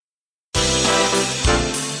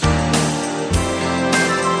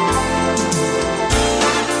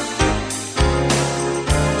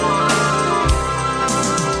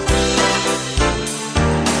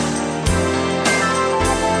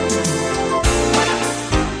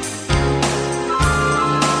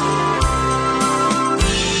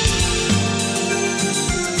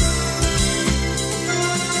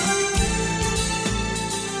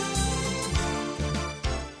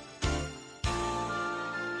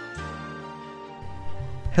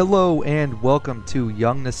Hello and welcome to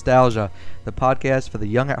Young Nostalgia, the podcast for the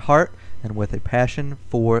young at heart and with a passion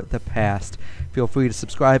for the past. Feel free to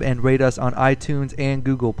subscribe and rate us on iTunes and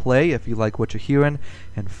Google Play if you like what you're hearing,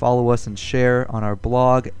 and follow us and share on our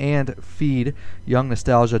blog and feed,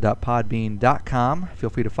 youngnostalgia.podbean.com.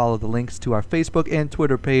 Feel free to follow the links to our Facebook and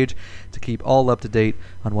Twitter page to keep all up to date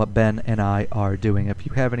on what Ben and I are doing. If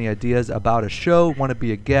you have any ideas about a show, want to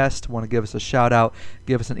be a guest, want to give us a shout out,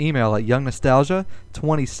 give us an email at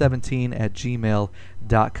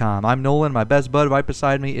youngnostalgia2017@gmail.com. I'm Nolan. My best bud right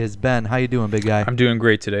beside me is Ben. How you doing, big guy? I'm doing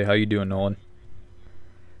great today. How you doing, Nolan?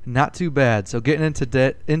 Not too bad. So getting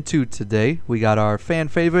into today, we got our fan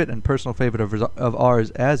favorite and personal favorite of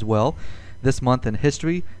ours as well. This month in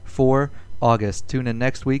history for August. Tune in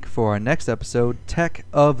next week for our next episode, Tech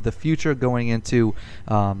of the Future, going into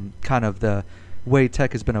kind of the way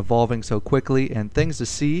tech has been evolving so quickly and things to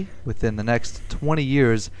see within the next 20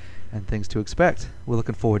 years and things to expect. We're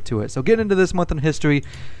looking forward to it. So getting into this month in history,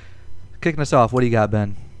 kicking us off, what do you got,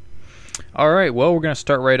 Ben? All right, well, we're going to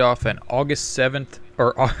start right off on August 2nd,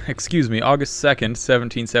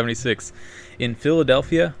 1776. In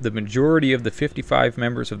Philadelphia, the majority of the 55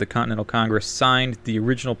 members of the Continental Congress signed the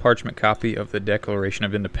original parchment copy of the Declaration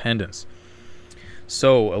of Independence.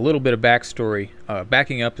 So, a little bit of backstory.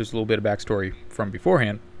 Backing up, there's a little bit of backstory from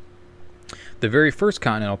beforehand. The very first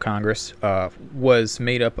Continental Congress was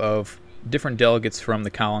made up of different delegates from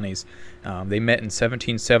the colonies. They met in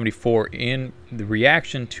 1774 in the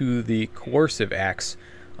reaction to the coercive acts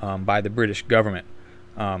by the British government.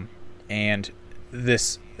 And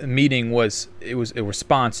this meeting was a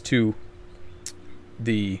response to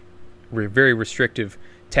the very restrictive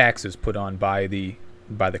taxes put on by the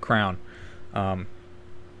crown.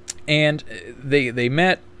 And they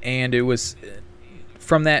met, and it was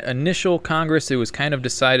from that initial Congress, it was kind of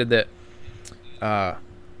decided that that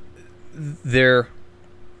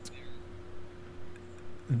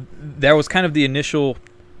was kind of the initial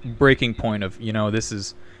breaking point of, this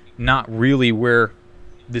is not really a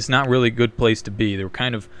good place to be. They were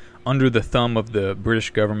kind of under the thumb of the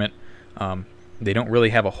British government. They don't really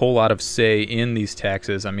have a whole lot of say in these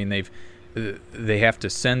taxes. I mean, they have to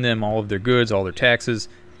send them all of their goods, all their taxes,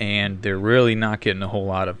 and they're really not getting a whole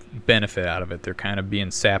lot of benefit out of it. They're kind of being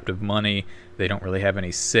sapped of money. They don't really have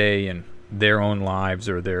any say in their own lives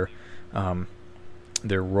or their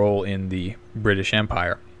role in the British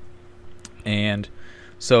Empire. And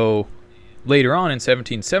so later on in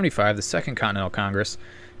 1775, the Second Continental Congress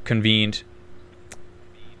convened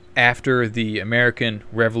after the American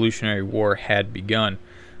Revolutionary War had begun.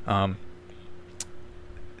 To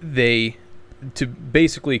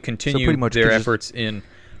basically continue their efforts in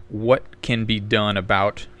what can be done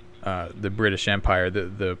about the British Empire.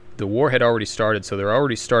 The war had already started, so they're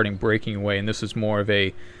already breaking away, and this is more of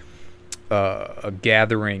a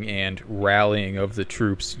gathering and rallying of the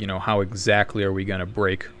troops. How exactly are we going to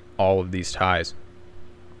break all of these ties?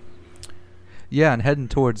 Yeah, and heading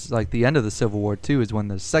towards the end of the Civil War too is when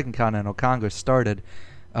the Second Continental Congress started.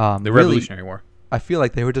 The Revolutionary War. I feel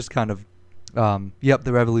like they were just kind of,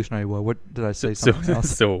 the Revolutionary War. What did I say? Something else?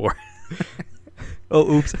 Civil War. Oh,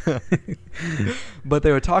 oops. But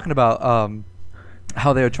they were talking about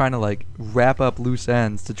how they were trying to wrap up loose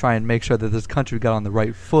ends to try and make sure that this country got on the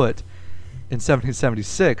right foot in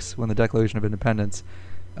 1776 when the Declaration of Independence,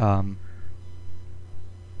 trying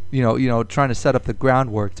to set up the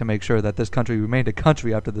groundwork to make sure that this country remained a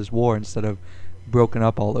country after this war instead of broken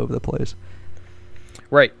up all over the place.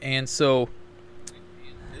 Right, and so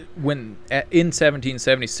in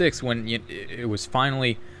 1776, when it was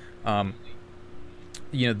finally, the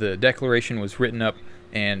Declaration was written up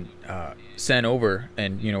and sent over,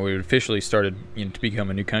 and it officially started to become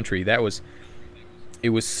a new country.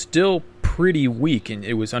 It was still pretty weak, and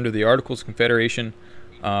it was under the Articles of Confederation,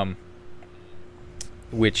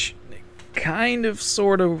 which kind of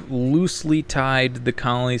sort of loosely tied the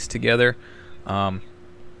colonies together.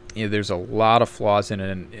 There's a lot of flaws in it,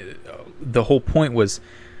 and the whole point was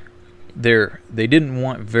they didn't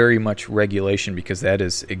want very much regulation, because that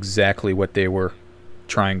is exactly what they were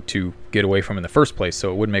trying to get away from in the first place.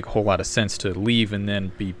 So it wouldn't make a whole lot of sense to leave and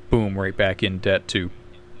then be right back in debt to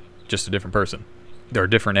just a different person or a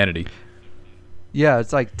different entity. Yeah,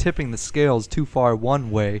 it's like tipping the scales too far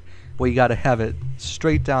one way, where you got to have it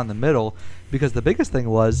straight down the middle, because the biggest thing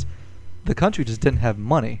was the country just didn't have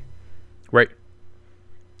money. Right.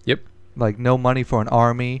 Yep. No money for an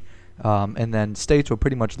army, and then states were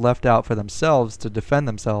pretty much left out for themselves to defend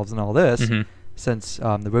themselves and all this. Mm-hmm. Since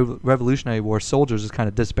the Revolutionary War soldiers just kind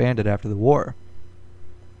of disbanded after the war.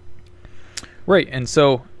 Right, and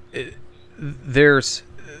so there was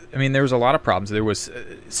a lot of problems. There was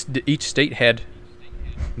each state had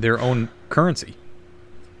their own currency.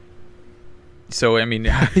 So I mean,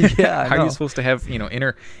 Yeah, I how are know. you supposed to have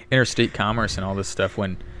interstate commerce and all this stuff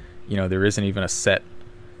when there isn't even a set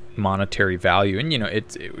monetary value? And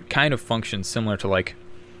it kind of functions similar to like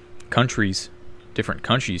different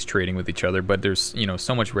countries trading with each other, but there's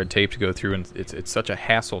so much red tape to go through, and it's such a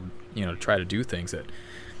hassle to try to do things that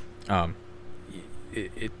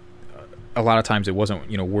it a lot of times it wasn't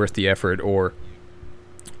worth the effort, or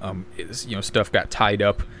stuff got tied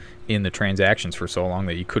up in the transactions for so long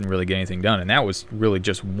that you couldn't really get anything done. And that was really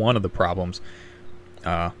just one of the problems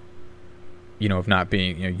of not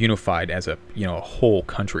being unified as a a whole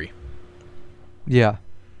country. Yeah.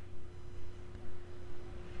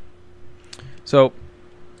 So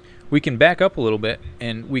we can back up a little bit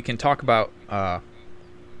and we can talk about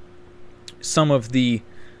some of the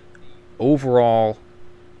overall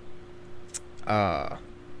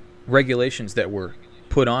regulations that were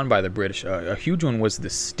put on by the British. A huge one was the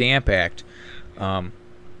Stamp Act,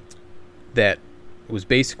 that was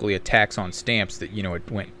basically a tax on stamps that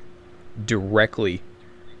it went directly,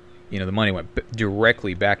 the money went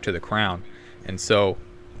directly back to the crown. And so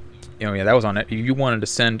that was on it. If you wanted to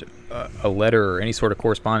send a letter or any sort of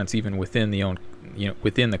correspondence, even within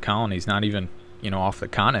within the colonies, not even off the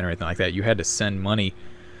continent or anything like that, you had to send money.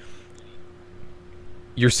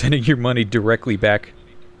 You're sending your money directly back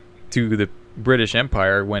to the British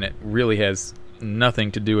Empire when it really has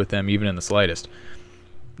nothing to do with them, even in the slightest.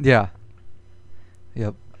 Yeah.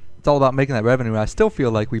 Yep. It's all about making that revenue. I still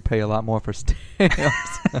feel like we pay a lot more for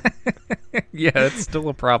stamps. Yeah, that's still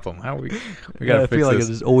a problem. How we gotta I fix feel like this.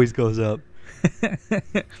 it just always goes up.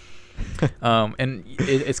 And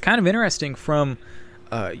it's kind of interesting from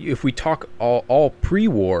if we talk all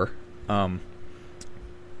pre-war,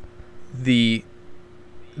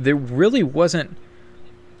 there really wasn't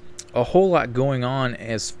a whole lot going on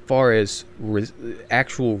as far as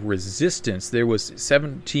actual resistance. There was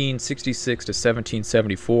 1766 to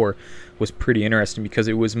 1774 was pretty interesting because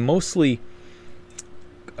it was mostly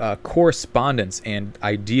correspondence and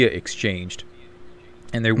idea exchanged,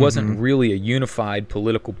 and there wasn't really a unified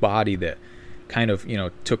political body that kind of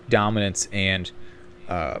took dominance and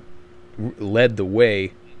led the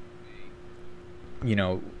way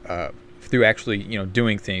through actually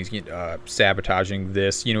doing things, sabotaging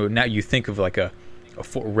this. Now you think of like a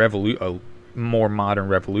more modern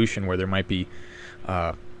revolution where there might be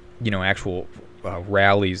actual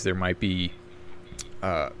rallies, there might be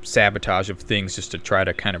sabotage of things just to try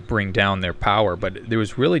to kind of bring down their power, but there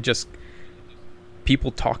was really just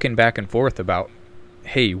people talking back and forth about,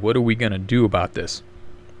 hey, what are we going to do about this?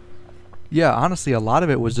 Yeah, honestly, a lot of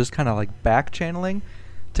it was just kind of like back channeling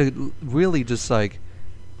to really just like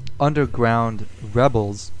underground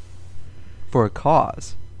rebels for a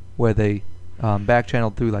cause, where they back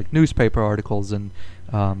channeled through like newspaper articles and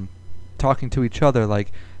talking to each other,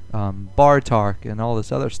 like Bartark and all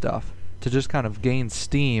this other stuff, to just kind of gain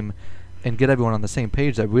steam and get everyone on the same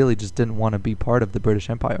page that really just didn't want to be part of the British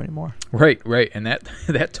Empire anymore. Right, and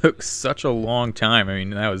that took such a long time. I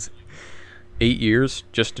mean, that was 8 years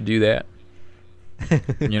just to do that.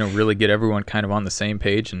 Really get everyone kind of on the same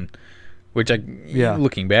page, and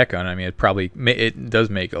looking back on it, I mean, it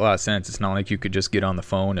does make a lot of sense. It's not like you could just get on the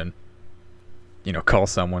phone and call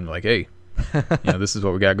someone like, hey, this is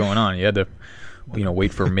what we got going on. You had to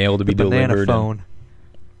wait for mail to be banana delivered. Phone.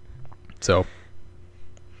 So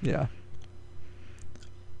yeah.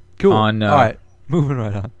 Cool. All right, moving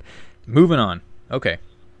right on. Moving on. Okay.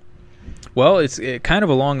 Well, it's kind of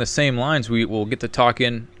along the same lines. We'll get to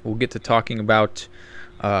talking about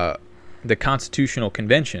the Constitutional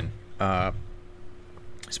Convention,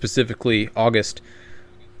 specifically August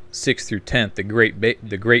 6th through 10th,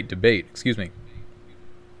 the Great Debate. Excuse me.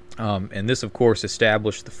 And this, of course,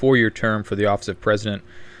 established the 4-year term for the office of president,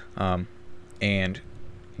 and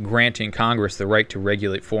granting Congress the right to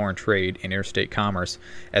regulate foreign trade and interstate commerce,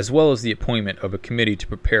 as well as the appointment of a committee to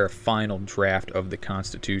prepare a final draft of the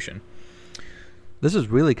Constitution. This is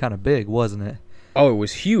really kind of big, wasn't it? Oh, it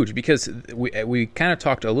was huge because we kind of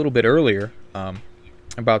talked a little bit earlier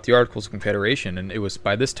about the Articles of Confederation, and it was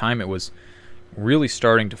by this time it was really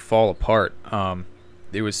starting to fall apart.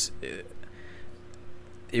 It was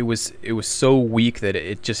so weak that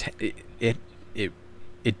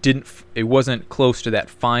it wasn't close to that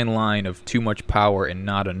fine line of too much power and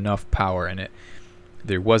not enough power, and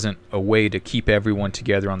there wasn't a way to keep everyone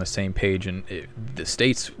together on the same page, and the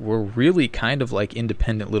states were really kind of like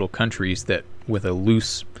independent little countries that with a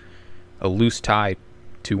loose tie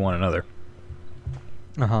to one another.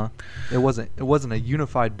 It wasn't a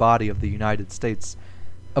unified body of the United States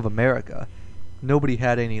of America. nobody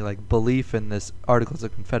had any like belief in this Articles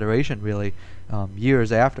of Confederation really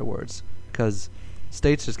years afterwards, because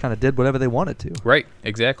states just kind of did whatever they wanted to. Right,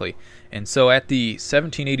 exactly. And so at the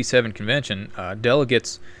 1787 convention,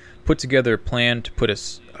 delegates put together a plan to put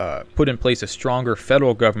in place a stronger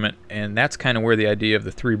federal government, and that's kind of where the idea of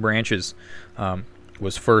the three branches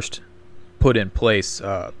was first put in place.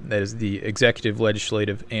 That is the executive,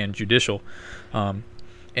 legislative, and judicial.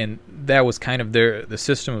 And that was kind of the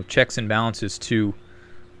system of checks and balances to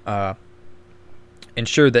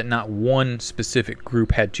ensure that not one specific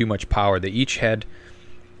group had too much power. They each had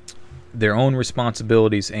their own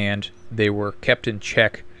responsibilities, and they were kept in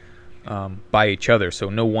check by each other. So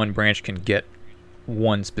no one branch can get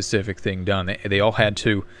one specific thing done. They all had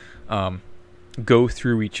to go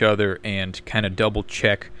through each other and kind of double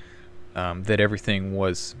check that everything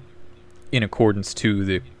was in accordance to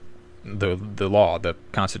the law, the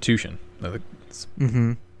Constitution,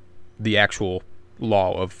 the actual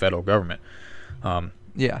law of federal government.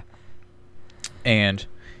 Yeah. And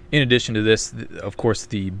in addition to this, of course,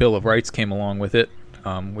 the Bill of Rights came along with it,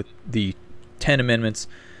 with the 10 amendments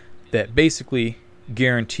that basically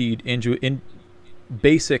guaranteed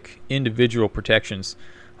basic individual protections,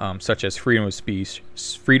 such as freedom of speech,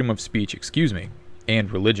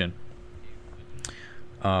 and religion.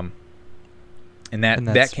 And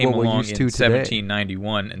that came along in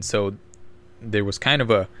 1791, and so there was kind of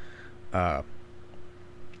a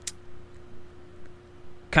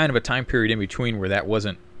time period in between where that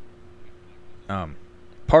wasn't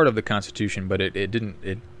part of the Constitution, but it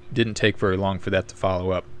didn't take very long for that to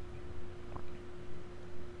follow up.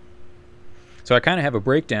 So I kind of have a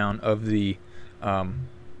breakdown of the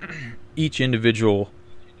each individual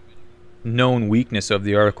known weakness of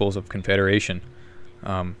the Articles of Confederation.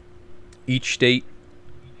 Each state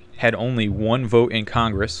had only one vote in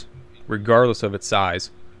Congress, regardless of its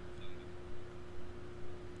size,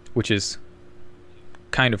 which is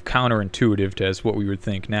kind of counterintuitive to as what we would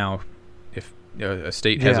think now. If a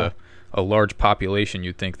state has a large population,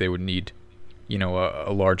 you'd think they would need,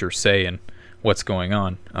 a larger say in what's going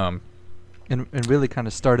on. And really kind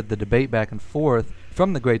of started the debate back and forth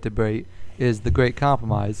from the Great Debate is the Great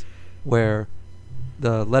Compromise, where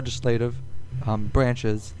the legislative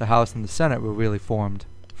branches, the House and the Senate, were really formed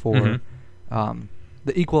for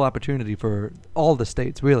the equal opportunity for all the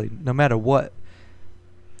states, really, no matter what.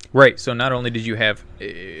 Right. So not only did you have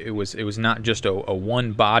it was not just a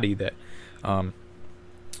one body that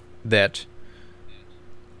that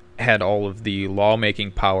had all of the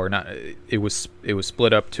lawmaking power. Not it was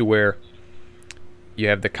split up to where you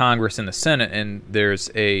have the Congress and the Senate, and there's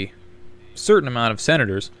a certain amount of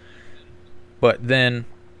senators, but then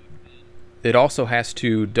it also has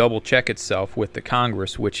to double check itself with the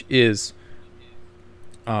Congress, which is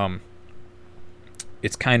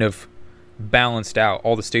it's kind of balanced out.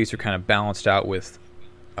 All the states are kind of balanced out with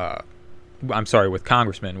with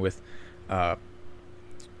congressmen, with the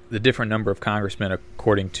different number of congressmen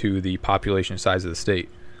according to the population size of the state.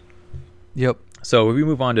 Yep. So if we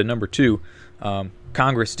move on to number 2,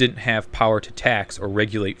 Congress didn't have power to tax or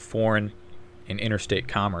regulate foreign and interstate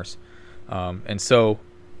commerce. And so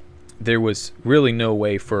there was really no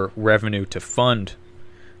way for revenue to fund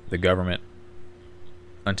the government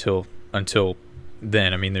until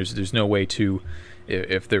then. I mean, there's no way to,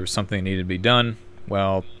 if there was something that needed to be done,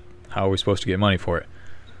 well, how are we supposed to get money for it?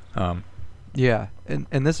 Yeah,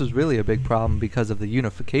 and this is really a big problem because of the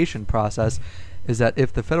unification process, is that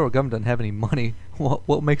if the federal government doesn't have any money,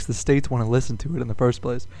 what makes the states want to listen to it in the first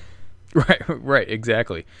place? Right,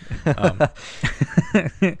 exactly.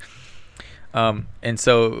 And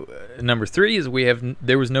so number 3 is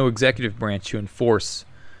there was no executive branch to enforce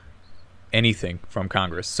anything from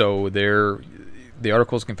Congress. So the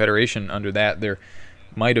Articles of Confederation, under that, there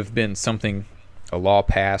might have been a law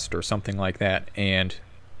passed or something like that, and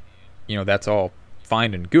that's all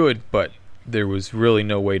fine and good, but there was really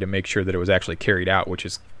no way to make sure that it was actually carried out, which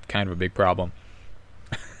is kind of a big problem.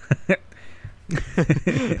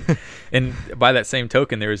 And by that same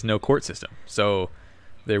token, there is no court system. So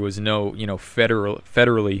there was no,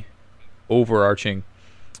 federally overarching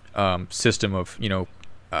system of,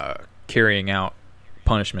 carrying out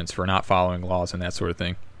punishments for not following laws and that sort of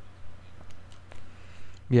thing.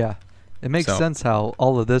 Yeah. It makes sense how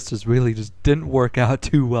all of this just really just didn't work out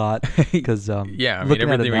too hot, because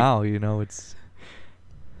looking at it now, it's...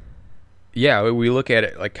 Yeah, we look at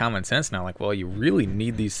it like common sense now, like, well, you really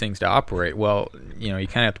need these things to operate. Well, you kind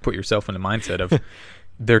of have to put yourself in the mindset of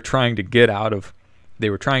they were trying to get out of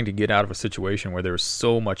a situation where there was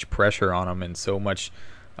so much pressure on them and so much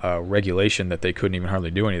regulation that they couldn't even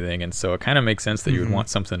hardly do anything. And so it kind of makes sense that you would want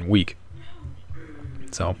something weak.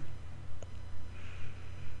 So...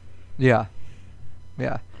 Yeah.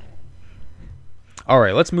 Yeah. All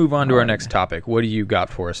right, let's move on to All our right. next topic. What do you got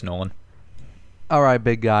for us, Nolan? All right,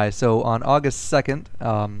 big guy. So on August 2nd,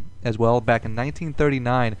 as well, back in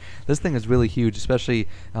 1939, this thing is really huge, especially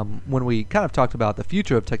when we kind of talked about the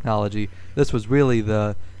future of technology. This was really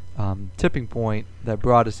the tipping point that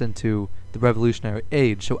brought us into the revolutionary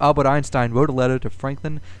age. So Albert Einstein wrote a letter to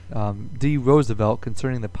Franklin D. Roosevelt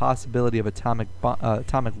concerning the possibility of atomic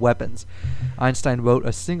weapons. Einstein wrote,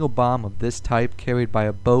 "A single bomb of this type carried by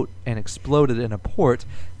a boat and exploded in a port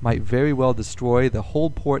might very well destroy the whole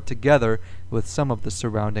port together with some of the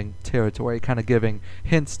surrounding territory," kind of giving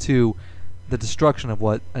hints to the destruction of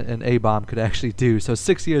what an A-bomb could actually do. So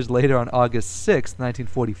 6 years later, on August 6,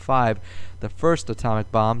 1945, the first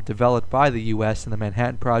atomic bomb developed by the U.S. in the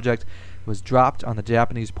Manhattan Project was dropped on the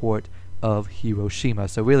Japanese port of Hiroshima.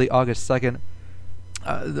 So really, August 2nd,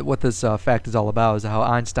 what this fact is all about is how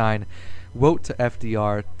Einstein wrote to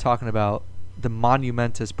FDR talking about the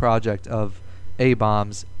monumentous project of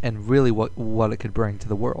A-bombs and really what it could bring to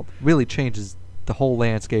the world. Really changes the whole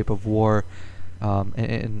landscape of war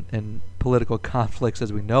and political conflicts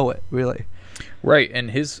as we know it, really. Right,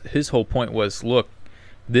 and his whole point was, look,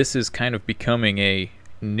 this is kind of becoming a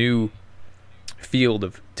new field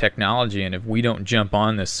of technology, and if we don't jump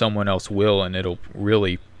on this, someone else will, and it'll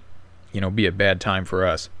really, be a bad time for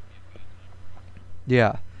us.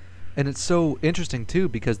 Yeah. And it's so interesting too,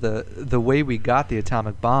 because the way we got the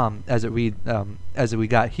atomic bomb, as we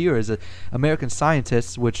got here, is that American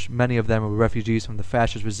scientists, which many of them were refugees from the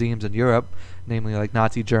fascist regimes in Europe, namely like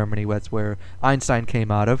Nazi Germany, that's where Einstein came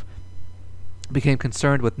out of, became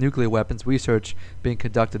concerned with nuclear weapons research being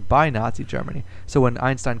conducted by Nazi Germany. So when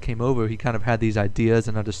Einstein came over, he kind of had these ideas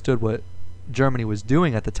and understood what Germany was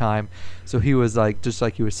doing at the time. So he was like, just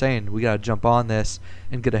like you were saying, we got to jump on this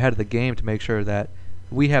and get ahead of the game to make sure that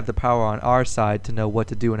we have the power on our side to know what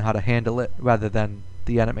to do and how to handle it rather than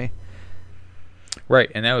the enemy. Right,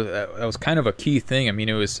 and that was kind of a key thing. I mean,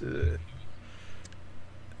 it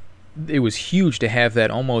was huge to have that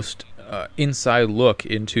almost inside look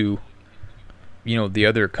into the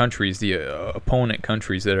other countries, the opponent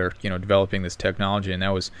countries that are developing this technology, and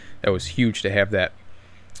that was huge to have that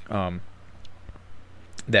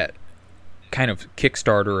that kind of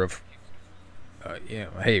Kickstarter of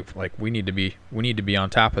hey, like we need to be on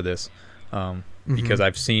top of this because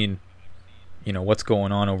I've seen what's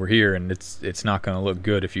going on over here, and it's not going to look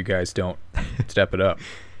good if you guys don't step it up.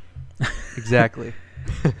 Exactly.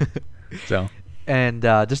 So. And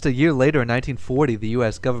just a year later, in 1940, the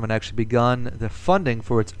U.S. government actually begun the funding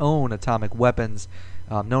for its own atomic weapons,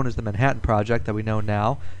 known as the Manhattan Project that we know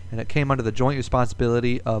now, and it came under the joint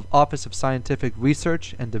responsibility of Office of Scientific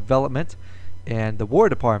Research and Development and the War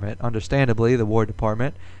Department, understandably, the War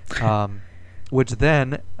Department, which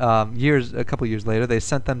then, a couple years later, they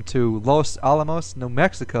sent them to Los Alamos, New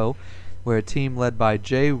Mexico, where a team led by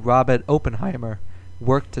J. Robert Oppenheimer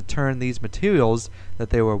worked to turn these materials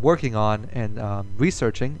that they were working on and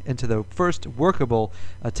researching into the first workable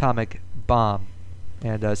atomic bomb.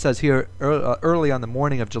 And it says here, early on the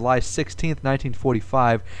morning of July 16th,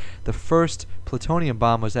 1945, the first plutonium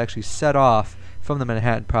bomb was actually set off from the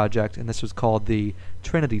Manhattan Project, and this was called the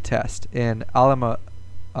Trinity Test in Alamogordo,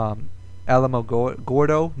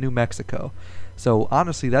 New Mexico. So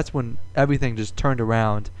honestly, that's when everything just turned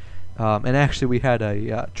around. And actually, we had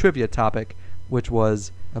a trivia topic, which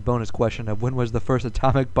was a bonus question of when was the first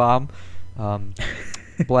atomic bomb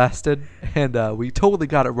blasted, and we totally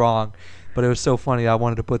got it wrong. But it was so funny, I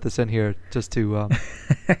wanted to put this in here just to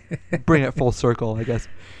bring it full circle, I guess.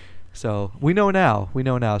 So we know now.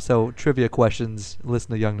 So trivia questions,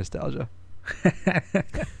 listen to Young Nostalgia.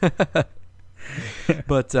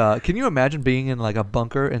 But can you imagine being in like a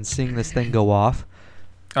bunker and seeing this thing go off?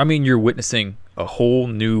 I mean, you're witnessing a whole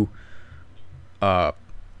new era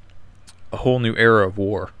of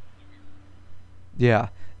war. Yeah,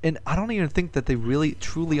 and I don't even think that they really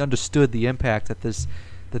truly understood the impact that these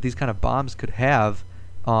kind of bombs could have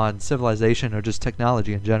on civilization or just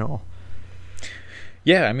technology in general.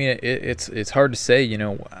 Yeah, I mean, it's hard to say,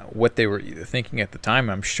 what they were thinking at the time.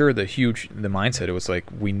 I'm sure the mindset, it was like,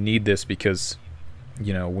 we need this because,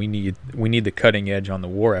 we need the cutting edge on the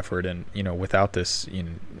war effort, and without this,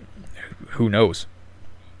 who knows?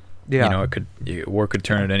 Yeah, war could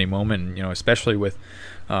turn at any moment, and, especially with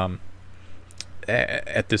at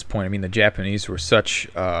this point. I mean, the Japanese were such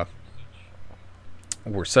a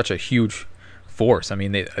huge force. I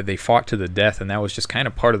mean, they fought to the death, and that was just kind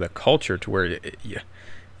of part of the culture, to where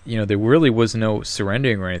there really was no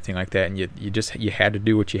surrendering or anything like that, and you had to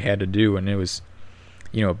do what you had to do, and it was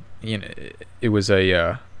it was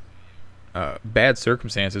a bad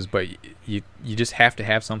circumstances, but you just have to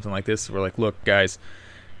have something like this. We're like, look, guys,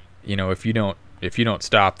 if you don't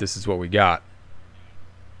stop, this is what we got.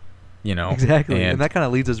 Exactly, and that kind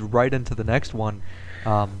of leads us right into the next one.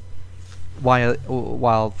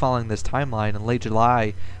 While following this timeline, in late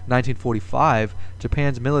July 1945,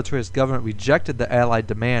 Japan's militarist government rejected the Allied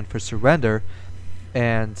demand for surrender,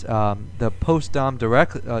 and the Potsdam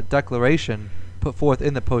Declaration, put forth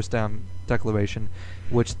in the Potsdam Declaration,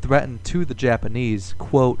 which threatened to the Japanese,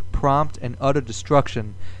 quote, prompt and utter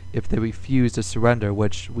destruction if they refused to surrender,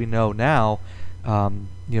 which we know now, a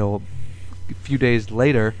few days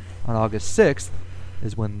later, on August 6th,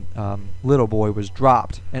 is when Little Boy was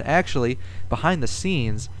dropped. And actually, behind the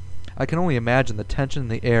scenes, I can only imagine the tension in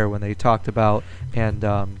the air when they talked about and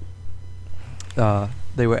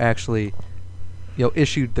they were actually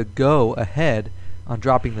issued the go-ahead on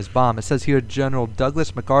dropping this bomb. It says here General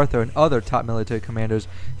Douglas MacArthur and other top military commanders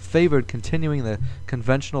favored continuing the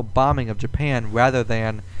conventional bombing of Japan rather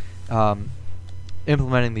than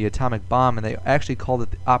implementing the atomic bomb, and they actually called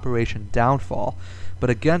it the Operation Downfall. But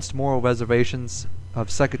against moral reservations of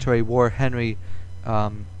Secretary of War Henry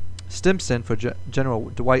Stimson, for General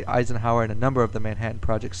Dwight Eisenhower and a number of the Manhattan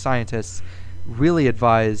Project scientists really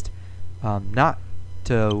advised not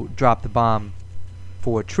to drop the bomb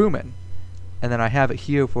for Truman. And then I have it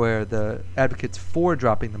here where the advocates for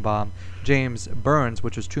dropping the bomb, James Burns,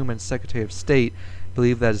 which was Truman's Secretary of State,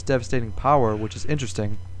 believed that its devastating power, which is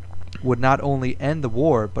interesting, would not only end the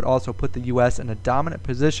war, but also put the U.S. in a dominant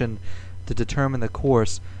position to determine the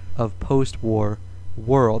course of post-war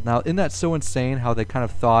world. Now, isn't that so insane how they kind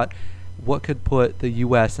of thought what could put the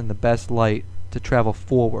U.S. in the best light to travel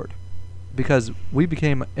forward? Because we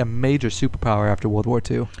became a major superpower after World War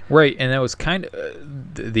II. Right, and that was kind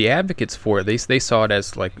of the advocates for it. They saw it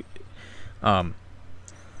as like,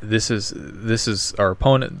 this is our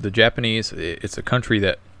opponent, the Japanese. It's a country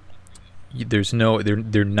that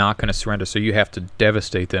they're not going to surrender. So you have to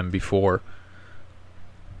devastate them before,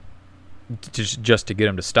 just to get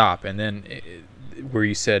them to stop. And then where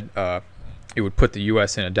you said it would put the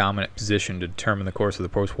U.S. in a dominant position to determine the course of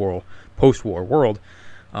the post-war world.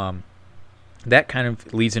 That kind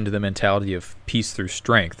of leads into the mentality of peace through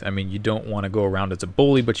strength. I mean, you don't want to go around as a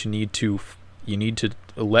bully, but you need to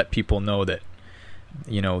let people know that,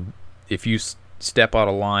 if you step out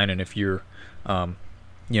of line and if you're,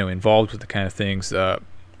 involved with the kind of things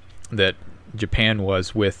that Japan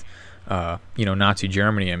was with, Nazi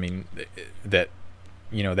Germany. I mean, that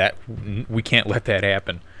we can't let that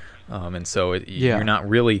happen, and so you're not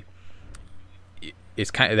really.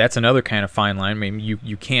 That's another kind of fine line. I mean,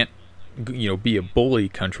 you can't. Be a bully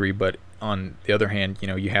country, but on the other hand,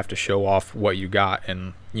 you have to show off what you got,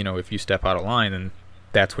 and if you step out of line, then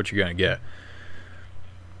that's what you're going to get.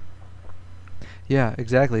 Yeah,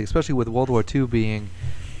 exactly. Especially with World War II being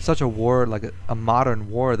such a war, like a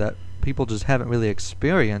modern war that people just haven't really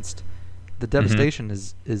experienced. The devastation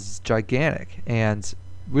is gigantic, and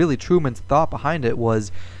really Truman's thought behind it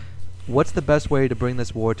was, what's the best way to bring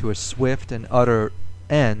this war to a swift and utter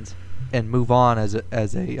end, and move on as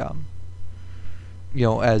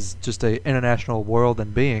just a international world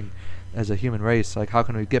and being, as a human race. Like, how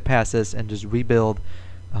can we get past this and just rebuild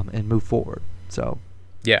and move forward? So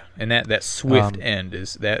yeah, and that swift end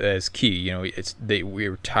is key. We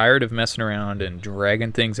were tired of messing around and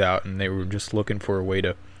dragging things out, and they were just looking for a way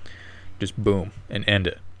to just boom and end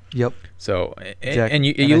it. Yep. So and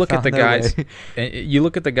you look at the guys, and you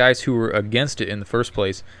look at the guys who were against it in the first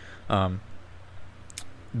place.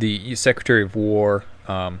 The Secretary of War,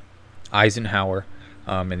 Eisenhower,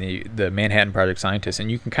 and the Manhattan Project scientists,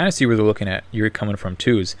 and you can kind of see where they're looking at. You're coming from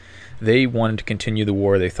too. Is they wanted to continue the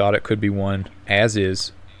war. They thought it could be won as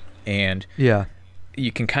is, and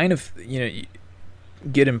you can kind of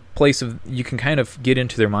get in place of. You can kind of get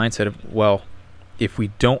into their mindset of, well, if we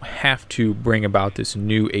don't have to bring about this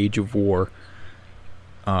new age of war,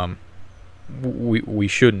 we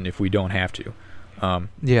shouldn't if we don't have to.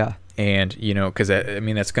 And because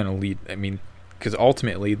that's going to lead. Because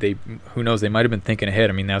ultimately who knows, they might have been thinking ahead.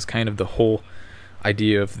 I mean, that was kind of the whole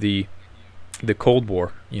idea of the Cold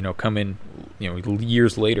War. Come in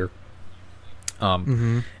years later,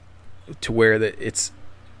 to where that it's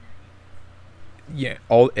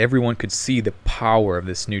everyone could see the power of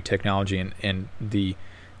this new technology and the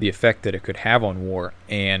effect that it could have on war,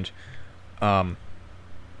 and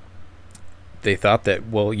they thought that,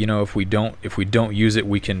 well, if we don't use it,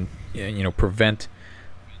 we can prevent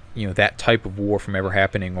that type of war from ever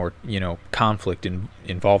happening, or conflict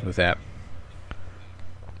involved with that.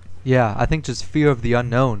 Yeah, I think just fear of the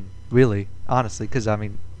unknown, really, honestly, because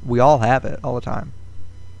we all have it all the time.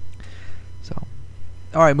 So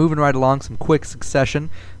All right, moving right along, some quick succession.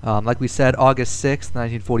 Like we said, August 6th,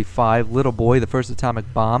 1945, Little Boy, the first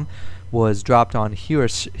atomic bomb, was dropped on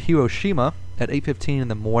Hiroshima at 8:15 in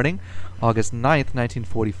the morning. August 9th,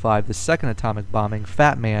 1945, the second atomic bombing,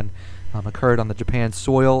 Fat Man, occurred on the Japan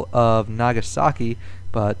soil of Nagasaki,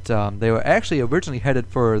 but they were actually originally headed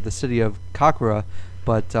for the city of Kokura,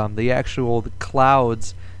 but the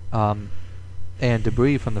clouds and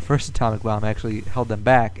debris from the first atomic bomb actually held them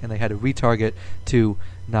back, and they had to retarget to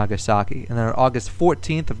Nagasaki. And then on August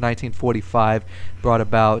 14th of 1945 brought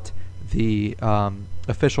about the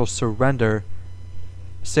official surrender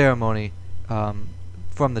ceremony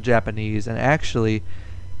from the Japanese, and actually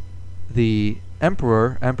the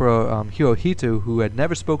Emperor Hirohito, who had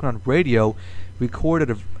never spoken on radio,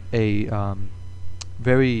 recorded a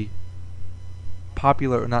very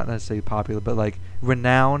popular, or not necessarily popular, but like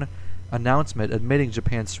renowned announcement admitting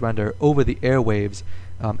Japan's surrender over the airwaves,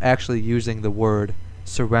 actually using the word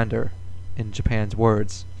surrender in Japan's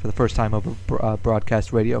words for the first time over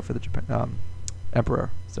broadcast radio for the Emperor.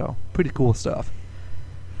 So pretty cool stuff.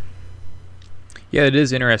 Yeah, it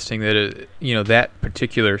is interesting that that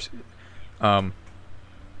particular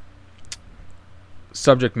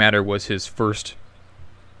subject matter was his first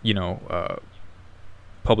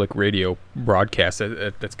public radio broadcast.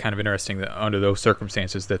 That's kind of interesting that under those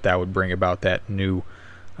circumstances that would bring about that new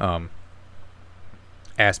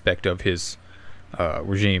aspect of his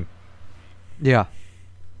regime. Yeah.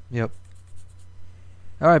 Yep.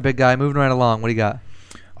 All right, big guy, moving right along. What do you got?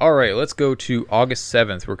 All right, let's go to August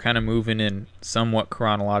 7th. We're kind of moving in somewhat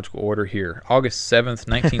chronological order here. August 7th,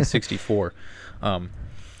 1964.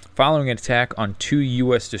 Following an attack on 2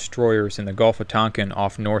 U.S. destroyers in the Gulf of Tonkin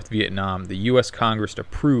off North Vietnam, the U.S. Congress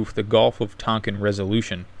approved the Gulf of Tonkin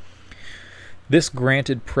Resolution. This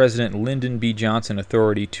granted President Lyndon B. Johnson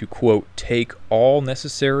authority to, quote, take all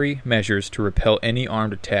necessary measures to repel any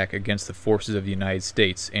armed attack against the forces of the United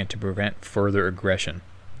States and to prevent further aggression.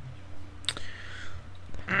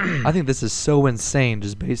 I think this is so insane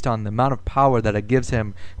just based on the amount of power that it gives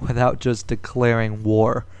him without just declaring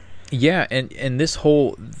war. Yeah, and this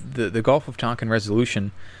whole the Gulf of Tonkin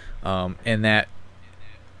Resolution, and that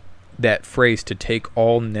phrase to take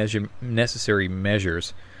all necessary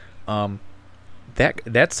measures,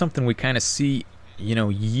 that's something we kind of see,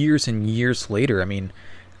 years and years later. I mean,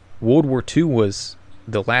 World War II was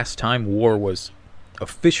the last time war was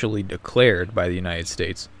officially declared by the United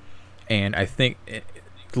States, and I think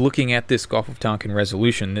looking at this Gulf of Tonkin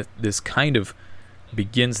Resolution, this kind of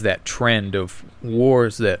begins that trend of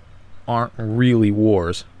wars that aren't really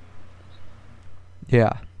wars.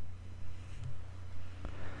 Yeah.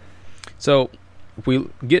 So, if we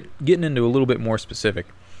getting into a little bit more specific,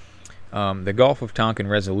 the Gulf of Tonkin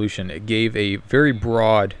Resolution, it gave a very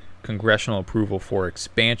broad congressional approval for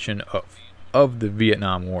expansion of the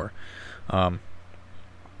Vietnam War.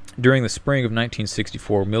 During the spring of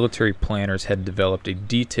 1964, military planners had developed a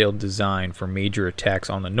detailed design for major attacks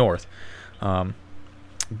on the North.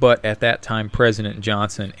 But at that time, President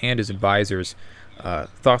Johnson and his advisors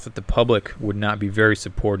thought that the public would not be very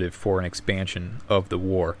supportive for an expansion of the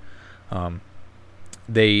war. At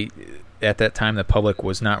that time, the public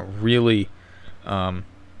was not really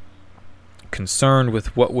concerned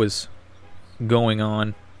with what was going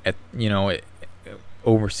on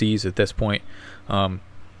overseas at this point.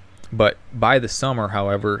 But by the summer,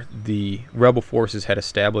 however, the rebel forces had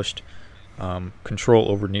established control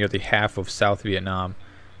over nearly half of South Vietnam.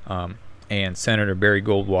 And Senator Barry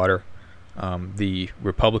Goldwater, the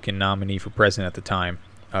Republican nominee for president at the time,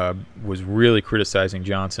 was really criticizing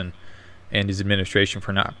Johnson and his administration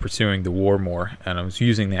for not pursuing the war more, and I was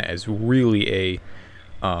using that as really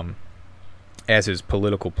as his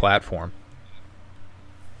political platform.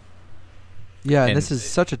 Yeah, and this is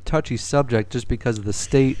such a touchy subject just because of the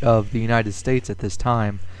state of the United States at this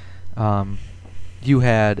time. You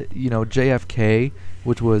had, JFK,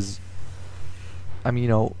 which was,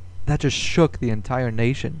 that just shook the entire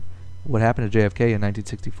nation, what happened to JFK in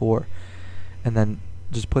 1964. And then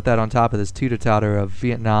just put that on top of this teeter-totter of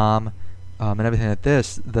Vietnam and everything like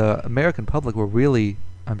this. The American public were really,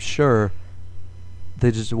 I'm sure,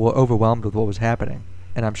 they just were overwhelmed with what was happening.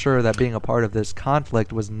 And I'm sure that being a part of this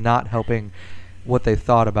conflict was not helping what they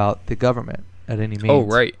thought about the government at any means. Oh,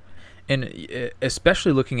 right. And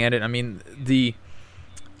especially looking at it,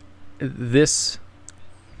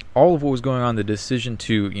 all of what was going on, the decision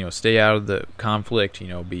to, stay out of the conflict,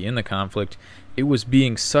 be in the conflict, it was so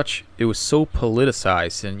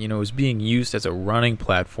politicized, and, it was being used as a running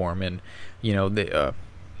platform. And,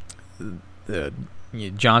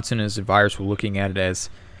 Johnson and his advisors were looking at it as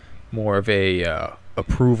more of a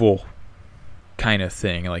approval kind of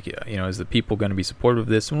thing. Like, is the people going to be supportive of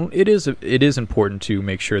this? Well, it is important to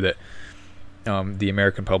make sure that the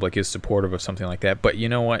American public is supportive of something like that. But you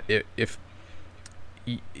know what? If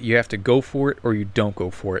you have to go for it or you don't go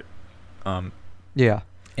for it. Yeah.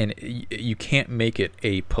 And you can't make it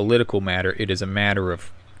a political matter. It is a matter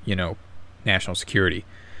of, national security.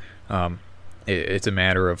 It's a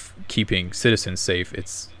matter of keeping citizens safe.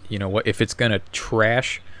 It's, if it's going to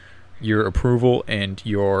trash your approval and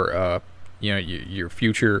your your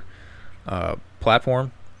future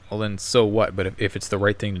platform, well then so what? But if it's the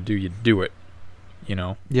right thing to do, you do it.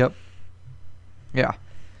 Yep. Yeah.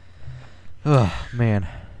 Oh man.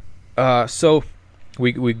 So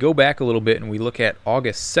we go back a little bit and we look at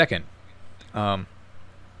August 2nd.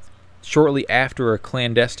 Shortly after a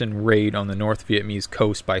clandestine raid on the North Vietnamese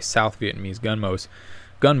coast by South Vietnamese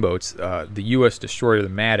gunboats, the U.S. destroyer the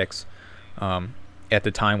Maddox, at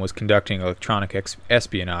the time was conducting electronic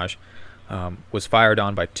espionage, was fired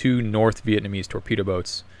on by 2 North Vietnamese torpedo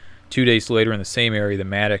boats. 2 days later in the same area, the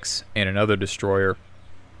Maddox and another destroyer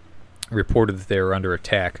reported that they were under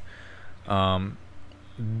attack.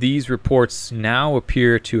 These reports now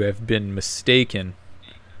appear to have been mistaken,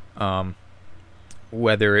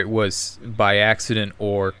 whether it was by accident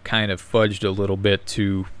or kind of fudged a little bit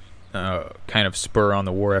to kind of spur on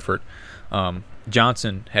the war effort.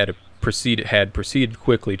 Johnson had proceeded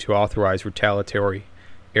quickly to authorize retaliatory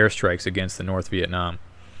airstrikes against the North Vietnam,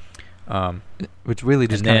 which really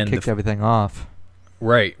just kind of kicked everything off.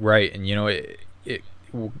 Right, and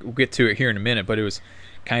we'll get to it here in a minute, but it was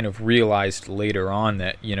kind of realized later on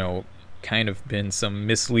that kind of been some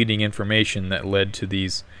misleading information that led to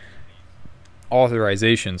these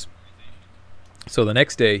authorizations. So the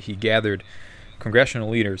next day he gathered congressional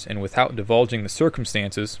leaders, and without divulging the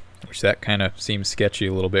circumstances, which that kind of seems sketchy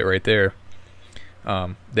a little bit right there,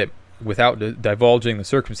 that without divulging the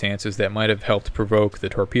circumstances that might have helped provoke the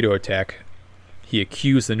torpedo attack, he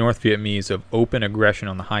accused the North Vietnamese of open aggression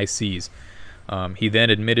on the high seas. He then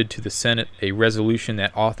admitted to the Senate a resolution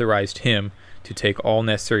that authorized him to take all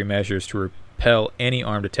necessary measures to repel any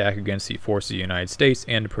armed attack against the forces of the United States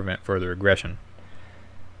and to prevent further aggression.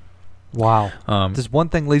 Wow. Just one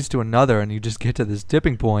thing leads to another, and you just get to this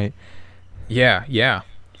tipping point. Yeah.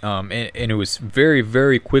 And it was very,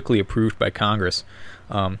 very quickly approved by Congress.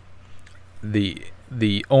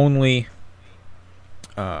 The only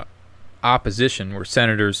opposition were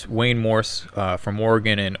Senators Wayne Morse from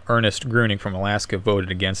Oregon and Ernest Gruening from Alaska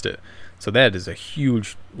voted against it. So that is a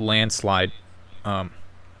huge landslide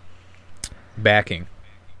backing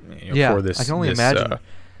for this, I can only imagine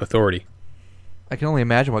authority. I can only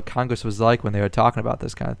imagine what Congress was like when they were talking about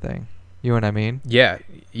this kind of thing. You know what I mean? Yeah,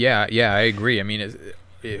 I agree. I mean,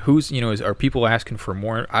 are people asking for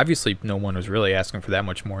more? Obviously, no one was really asking for that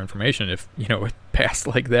much more information if, it passed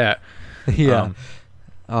like that. Yeah.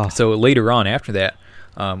 So later on, after that,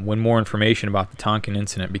 when more information about the Tonkin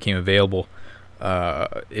incident became available,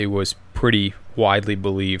 it was pretty widely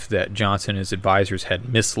believed that Johnson and his advisors had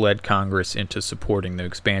misled Congress into supporting the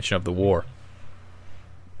expansion of the war.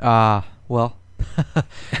 Well,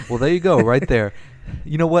 there you go, right there.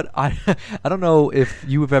 You know what? I don't know if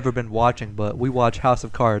you have ever been watching, but we watch House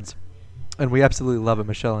of Cards, and we absolutely love it,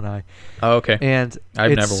 Michelle and I. Oh, okay. And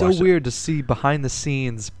it's so weird to see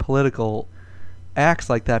behind-the-scenes political acts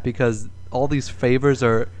like that, because all these favors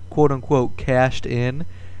are quote-unquote cashed in,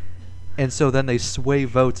 and so then they sway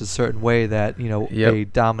votes a certain way that, a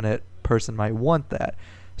dominant person might want that.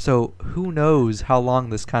 So who knows how long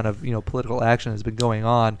this kind of, political action has been going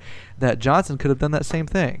on, that Johnson could have done that same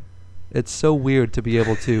thing. It's so weird to be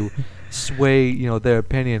able to sway, their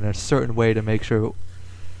opinion in a certain way to make sure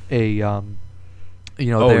their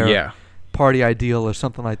party ideal or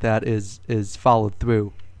something like that is followed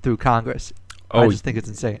through Congress. I just think it's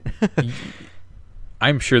insane.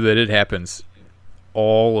 I'm sure that it happens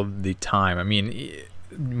all of the time. I mean,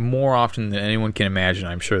 more often than anyone can imagine,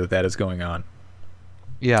 I'm sure that is going on.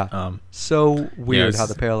 Yeah. So weird how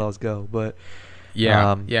the parallels go, but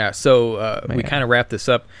yeah. So we kind of wrap this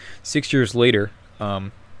up. 6 years later,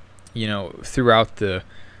 throughout the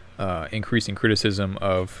increasing criticism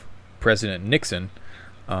of President Nixon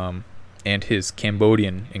and his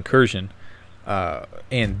Cambodian incursion,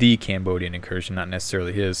 and the Cambodian incursion, not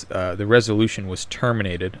necessarily his, the resolution was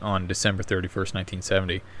terminated on December 31st,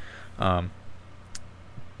 1970.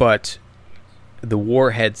 But the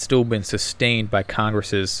war had still been sustained by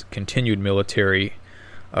Congress's continued military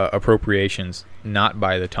appropriations, not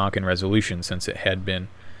by the Tonkin Resolution, since it had been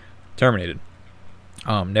terminated.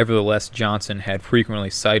 Nevertheless, Johnson had frequently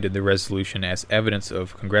cited the resolution as evidence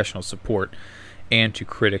of congressional support, and to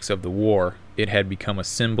critics of the war, it had become a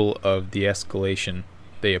symbol of the escalation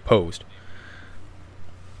they opposed.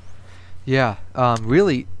 Yeah,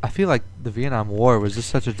 really, I feel like the Vietnam War was just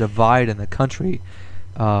such a divide in the country,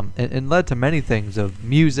 and led to many things of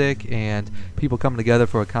music and people coming together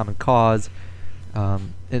for a common cause,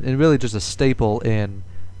 and really just a staple in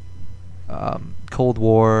Cold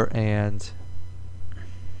War and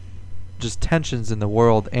just tensions in the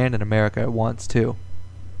world and in America at once too.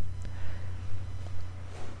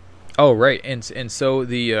 Oh, right, and so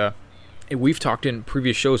the we've talked in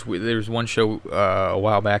previous shows. There's one show a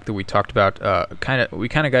while back that we talked about. We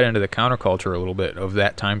kind of got into the counterculture a little bit of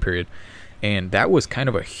that time period, and that was kind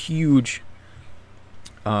of a huge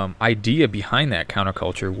idea behind that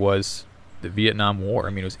counterculture was the Vietnam War.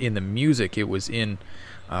 I mean, it was in the music, it was in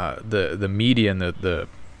the media and the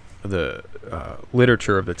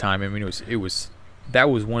literature of the time. I mean, it was that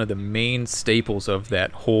was one of the main staples of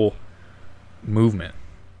that whole movement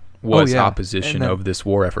was opposition of this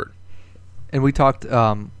war effort. And we talked,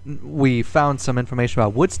 we found some information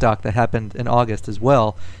about Woodstock that happened in August as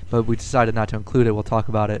well, but we decided not to include it. We'll talk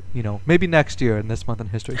about it, maybe next year in this month in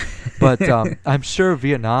history. But I'm sure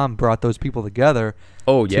Vietnam brought those people together.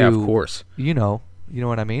 Oh yeah, of course. You know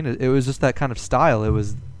what I mean? It was just that kind of style. It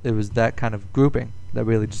was that kind of grouping that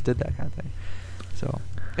really just did that kind of thing. So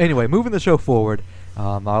anyway, moving the show forward.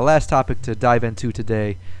 Our last topic to dive into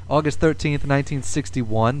today, August 13th,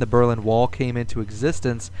 1961, the Berlin Wall came into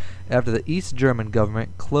existence after the East German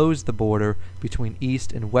government closed the border between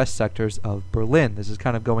East and West sectors of Berlin. This is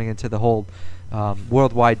kind of going into the whole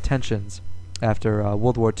worldwide tensions after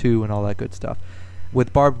World War II and all that good stuff,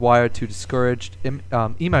 with barbed wire to discourage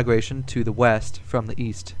immigration to the west from the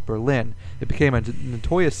East Berlin. It became a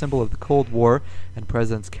notorious symbol of the Cold War, and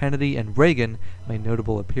Presidents Kennedy and Reagan made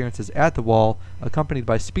notable appearances at the wall, accompanied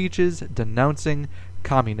by speeches denouncing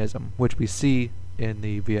communism, which we see in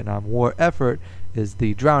the Vietnam War effort is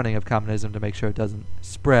the drowning of communism to make sure it doesn't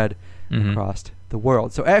spread across the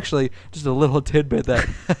world. So actually, just a little tidbit that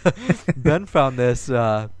Ben found this.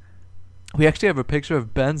 We actually have a picture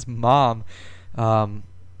of Ben's mom. Probably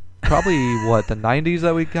the 90s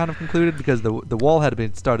that we kind of concluded, because the wall had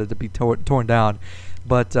been started to be torn down,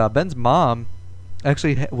 but Ben's mom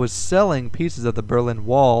actually was selling pieces of the Berlin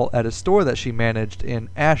Wall at a store that she managed in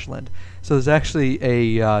Ashland. So there's actually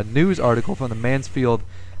a news article from the Mansfield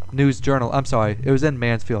News Journal. I'm sorry, it was in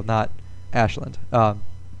Mansfield, not Ashland.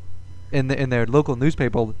 In their local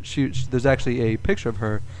newspaper, there's actually a picture of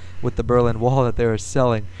her with the Berlin Wall that they were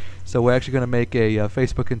selling. So we're actually going to make a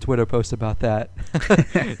Facebook and Twitter post about that.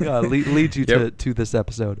 Lead you to this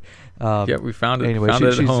episode. We found it. Anyway, found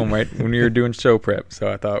it at home right when we were doing show prep.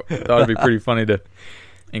 So I thought it'd be pretty funny to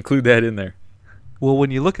include that in there. Well,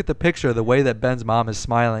 when you look at the picture, the way that Ben's mom is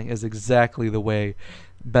smiling is exactly the way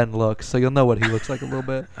Ben looks. So you'll know what he looks like a little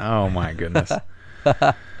bit. Oh my goodness.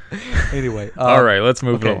 Anyway. All right, let's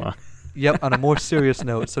move it along. Yep. On a more serious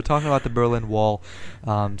note, so talking about the Berlin Wall,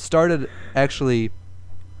 started actually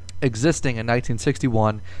existing in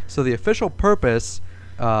 1961. So the official purpose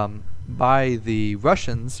by the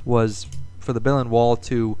Russians was for the Berlin Wall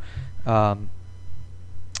to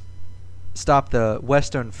stop the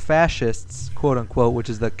Western fascists, quote unquote, which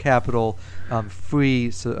is the capital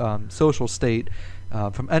free social state,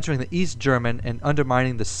 from entering the East German and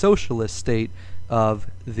undermining the socialist state of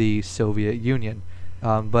the Soviet Union.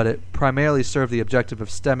 But it primarily served the objective of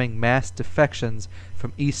stemming mass defections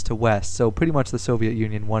from east to west. So pretty much the Soviet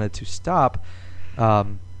Union wanted to stop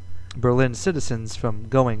Berlin citizens from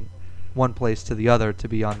going one place to the other to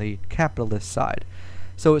be on the capitalist side.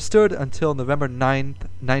 So it stood until November 9th,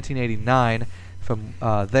 1989. From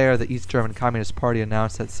there, the East German Communist Party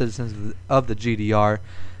announced that citizens of the GDR,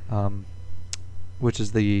 which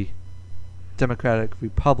is the Democratic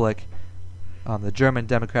Republic, the German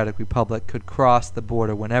Democratic Republic, could cross the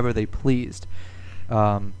border whenever they pleased.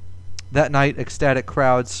 That night, ecstatic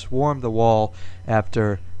crowds swarmed the wall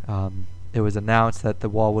after it was announced that the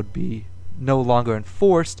wall would be no longer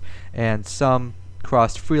enforced, and some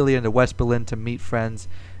crossed freely into West Berlin to meet friends,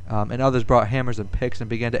 and others brought hammers and picks and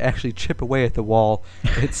began to actually chip away at the wall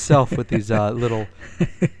itself with these little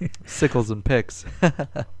sickles and picks.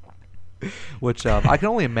 Which I can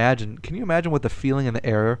only imagine. Can you imagine what the feeling in the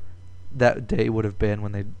air that day would have been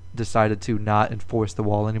when they decided to not enforce the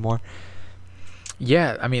wall anymore?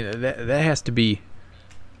 Yeah, I mean that has to be.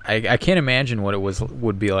 I can't imagine what it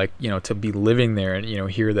would be like, to be living there and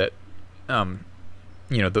hear that,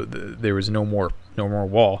 there was no more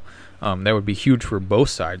wall. That would be huge for both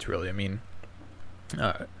sides, really. I mean,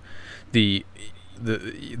 the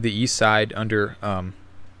East Side under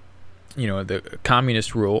the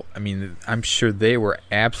communist rule. I mean, I'm sure they were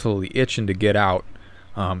absolutely itching to get out.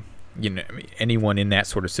 Anyone in that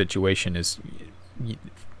sort of situation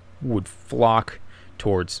would flock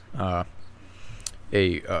towards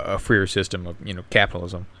a freer system of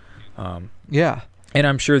capitalism. Yeah. And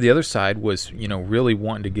I'm sure the other side was really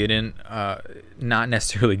wanting to get in, not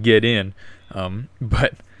necessarily get in,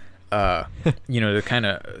 but to kind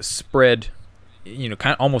of spread, kind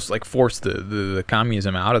of almost like force the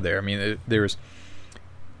communism out of there. I mean,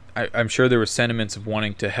 I'm sure there were sentiments of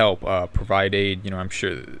wanting to help provide aid. I'm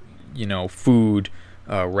sure, food,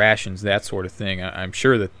 rations, that sort of thing. I'm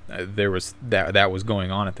sure that there was that was going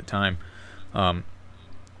on at the time.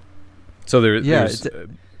 So there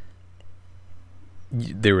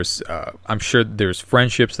was I'm sure there's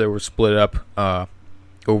friendships that were split up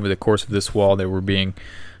over the course of this wall. They were being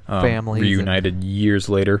families reunited years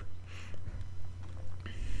later.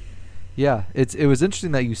 Yeah, it was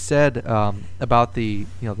interesting that you said about the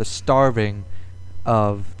the starving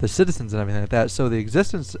of the citizens and everything like that. So the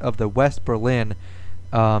existence of the West Berlin,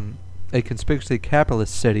 a conspicuously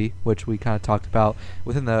capitalist city, which we kind of talked about,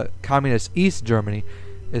 within the communist East Germany,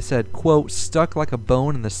 it said, quote, stuck like a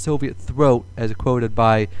bone in the Soviet throat, as quoted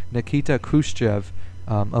by Nikita Khrushchev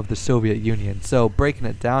of the Soviet Union. So breaking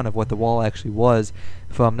it down of what the wall actually was,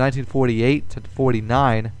 from 1948 to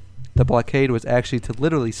 49, the blockade was actually to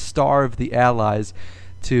literally starve the Allies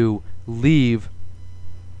to leave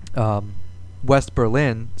West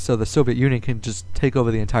Berlin so the Soviet Union can just take over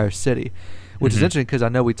the entire city, which is interesting because I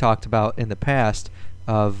know we talked about in the past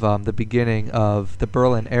of the beginning of the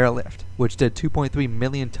Berlin airlift, which did 2.3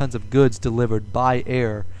 million tons of goods delivered by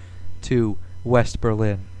air to West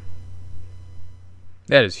Berlin.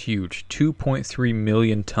 That is huge. 2.3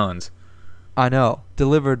 million tons. I know.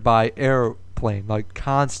 Delivered by airplane, like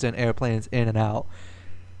constant airplanes in and out.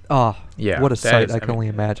 Oh, yeah, what a sight. I can only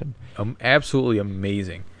imagine. Absolutely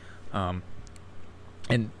amazing. And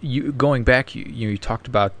you going back, you talked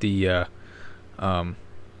about the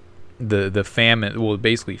famine, well,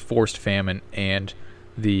 basically forced famine, and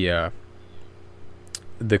the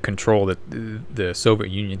control that the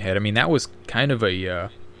Soviet Union had. I mean, that was kind of a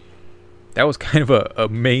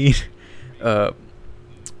main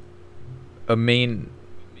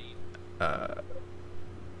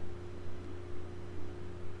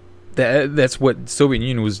that's what Soviet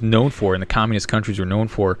Union was known for, and the communist countries were known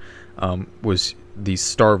for, was these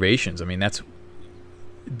starvations. I mean, that's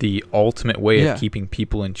the ultimate way of keeping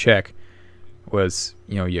people in check. Was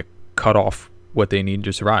you cut off what they need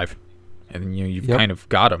to survive, and you've kind of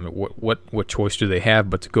got them. What choice do they have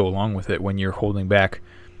but to go along with it when you're holding back,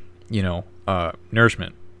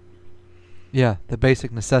 nourishment? Yeah, the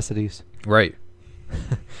basic necessities. Right.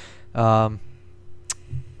 All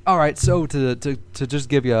right, so to just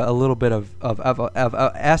give you a little bit of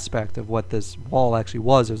aspect of what this wall actually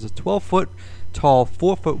was, it was a 12-foot tall,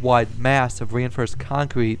 4-foot wide mass of reinforced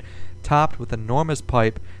concrete topped with enormous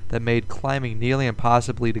pipe that made climbing nearly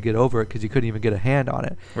impossibly to get over it because you couldn't even get a hand on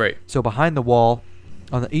it. Right. So behind the wall,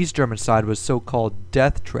 on the East German side, was so-called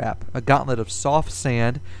death trap, a gauntlet of soft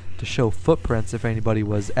sand to show footprints if anybody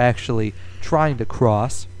was actually trying to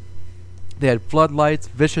cross. They had floodlights,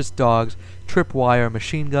 vicious dogs, tripwire,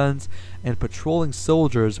 machine guns, and patrolling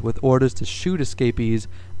soldiers with orders to shoot escapees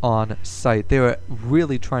on sight. They were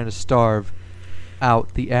really trying to starve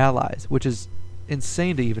out the Allies, which is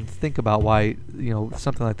insane to even think about why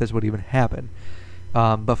something like this would even happen.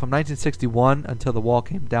 But from 1961 until the wall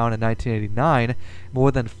came down in 1989,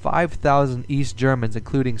 more than 5,000 East Germans,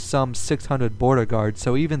 including some 600 border guards,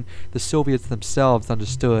 so even the Soviets themselves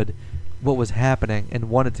understood what was happening and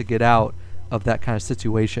wanted to get out of that kind of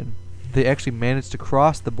situation. They actually managed to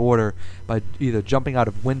cross the border by either jumping out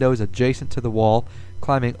of windows adjacent to the wall,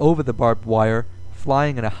 climbing over the barbed wire,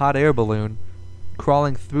 flying in a hot air balloon,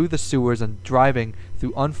 crawling through the sewers, and driving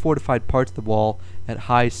through unfortified parts of the wall at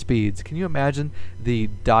high speeds. Can you imagine the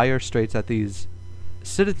dire straits that these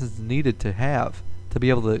citizens needed to have to be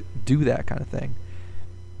able to do that kind of thing?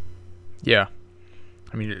 Yeah.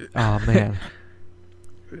 I mean... Oh, man.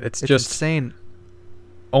 It's just... insane.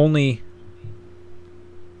 Only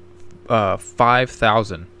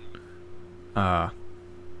 5,000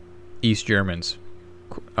 East Germans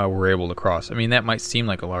were able to cross. I mean, that might seem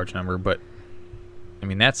like a large number, but I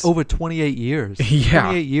mean, that's over 28 years. Yeah.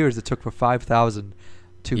 28 years it took for 5,000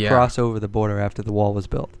 to cross over the border after the wall was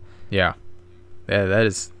built. Yeah.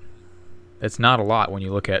 That's not a lot when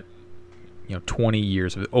you look at 20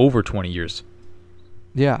 years, over 20 years.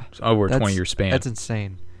 Yeah. It's over a 20-year span. That's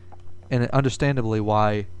insane. And understandably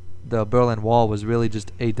why the Berlin Wall was really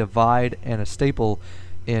just a divide and a staple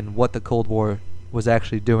in what the Cold War was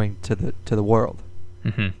actually doing to the world.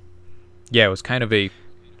 Mm-hmm. Yeah, it was kind of a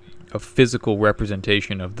physical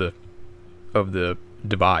representation of the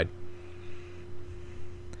divide.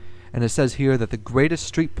 And it says here that the greatest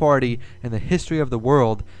street party in the history of the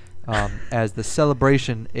world, as the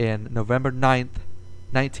celebration in November 9th,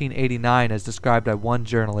 1989, as described by one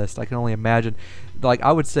journalist. I can only imagine. Like,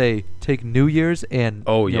 I would say take New Year's and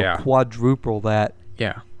quadruple that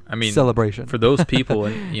celebration. For those people,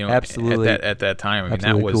 Absolutely. at that time,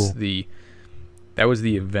 that was the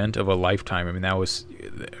event of a lifetime. That was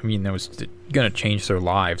going to change their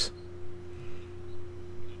lives.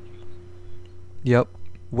 Yep.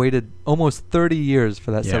 Waited almost 30 years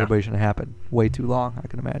for that celebration to happen. Way too long, I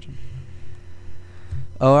can imagine.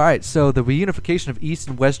 All right, so the reunification of East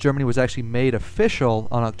and West Germany was actually made official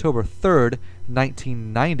on October 3rd,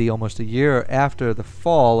 1990, almost a year after the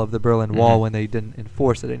fall of the Berlin Wall, when they didn't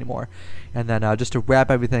enforce it anymore. And then just to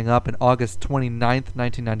wrap everything up, in August 29th,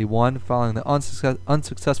 1991, following the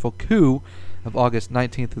unsuccessful coup of August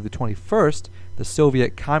 19th through the 21st, the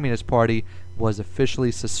Soviet Communist Party was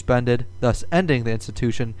officially suspended, thus ending the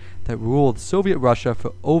institution that ruled Soviet Russia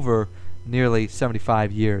for over nearly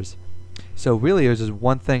 75 years. So really, it was just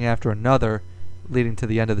one thing after another, leading to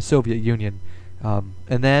the end of the Soviet Union. And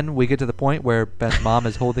then we get to the point where Ben's mom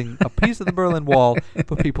is holding a piece of the Berlin Wall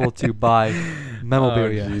for people to buy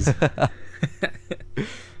memorabilia.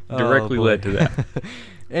 Directly led to that.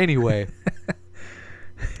 Anyway.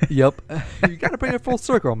 Yep. You got to bring it full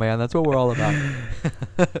circle, man. That's what we're all about.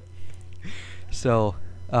 So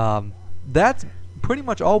that's pretty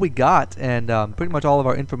much all we got, and pretty much all of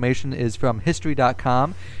our information is from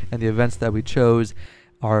history.com, and the events that we chose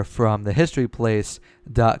are from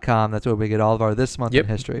thehistoryplace.com. That's where we get all of our this month in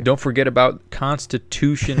history. Don't forget about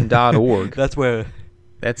constitution.org. That's in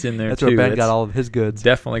there too. That's where Ben got all of his goods.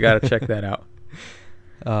 Definitely got to check that out.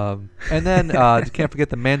 And then you can't forget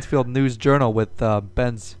the Mansfield News Journal with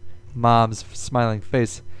Ben's mom's smiling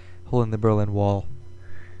face holding the Berlin Wall.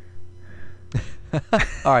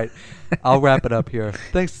 All right, I'll wrap it up here.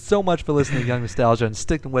 Thanks so much for listening to Young Nostalgia and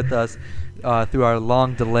sticking with us through our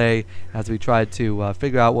long delay as we tried to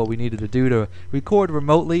figure out what we needed to do to record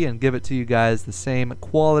remotely and give it to you guys the same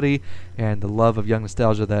quality and the love of Young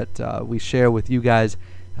Nostalgia that we share with you guys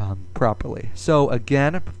properly. So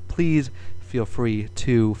again, please feel free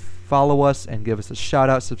to follow us and give us a shout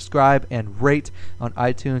out, subscribe, and rate on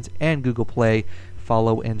iTunes and Google Play.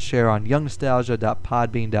 Follow and share on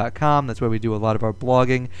youngnostalgia.podbean.com. That's where we do a lot of our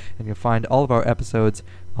blogging, and you'll find all of our episodes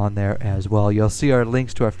on there as well. You'll see our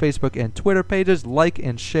links to our Facebook and Twitter pages. Like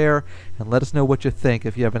and share, and let us know what you think.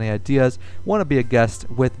 If you have any ideas, want to be a guest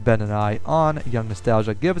with Ben and I on Young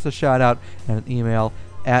Nostalgia, give us a shout out and an email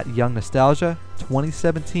at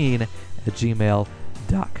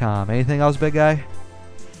youngnostalgia2017@gmail.com. Anything else, big guy?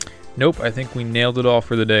 Nope, I think we nailed it all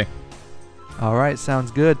for the day. All right,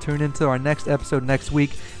 sounds good. Tune into our next episode next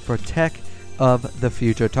week for Tech of the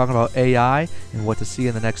Future, talking about AI and what to see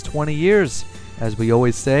in the next 20 years. As we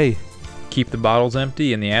always say, keep the bottles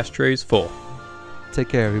empty and the ashtrays full. Take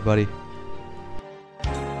care, everybody.